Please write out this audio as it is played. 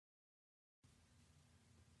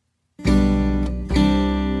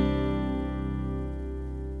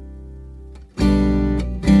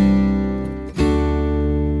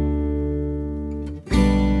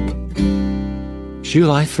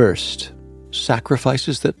July 1st,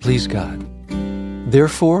 sacrifices that please God.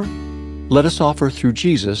 Therefore, let us offer through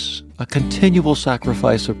Jesus a continual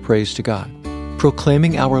sacrifice of praise to God,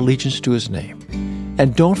 proclaiming our allegiance to His name.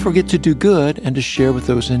 And don't forget to do good and to share with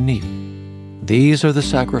those in need. These are the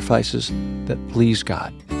sacrifices that please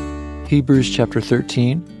God. Hebrews chapter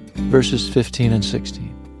 13, verses 15 and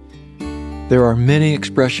 16. There are many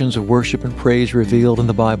expressions of worship and praise revealed in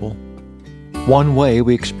the Bible. One way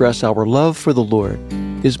we express our love for the Lord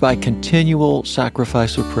is by continual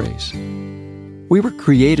sacrifice of praise. We were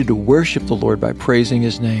created to worship the Lord by praising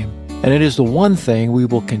His name, and it is the one thing we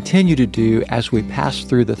will continue to do as we pass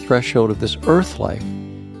through the threshold of this earth life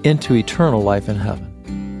into eternal life in heaven.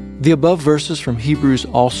 The above verses from Hebrews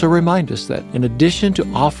also remind us that in addition to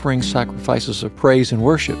offering sacrifices of praise and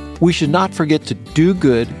worship, we should not forget to do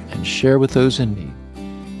good and share with those in need.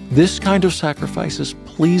 This kind of sacrifice is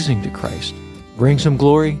pleasing to Christ, brings Him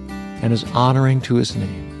glory, and is honoring to His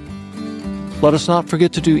name. Let us not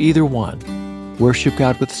forget to do either one. Worship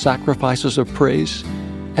God with sacrifices of praise,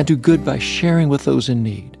 and do good by sharing with those in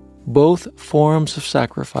need. Both forms of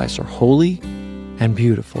sacrifice are holy and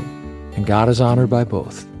beautiful, and God is honored by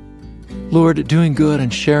both. Lord, doing good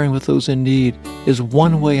and sharing with those in need is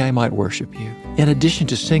one way I might worship You. In addition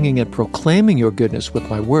to singing and proclaiming Your goodness with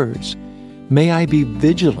my words, may I be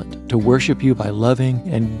vigilant to worship You by loving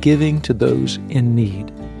and giving to those in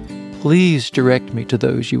need. Please direct me to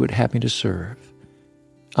those You would have me to serve.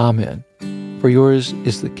 Amen. For Yours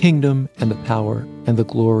is the kingdom and the power and the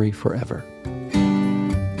glory forever.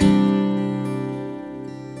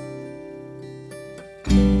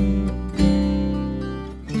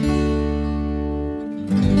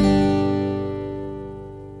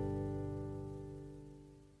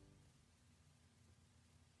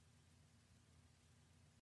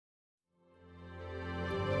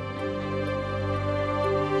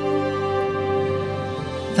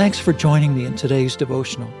 Thanks for joining me in today's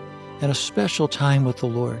devotional and a special time with the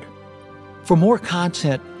Lord. For more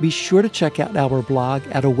content, be sure to check out our blog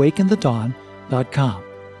at awakenthedawn.com.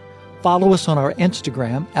 Follow us on our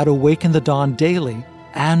Instagram at Awaken the Dawn Daily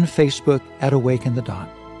and Facebook at Awaken the Dawn.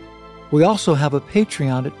 We also have a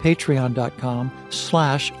Patreon at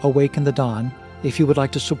patreon.com/awakenthedawn if you would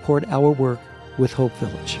like to support our work with Hope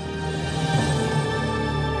Village.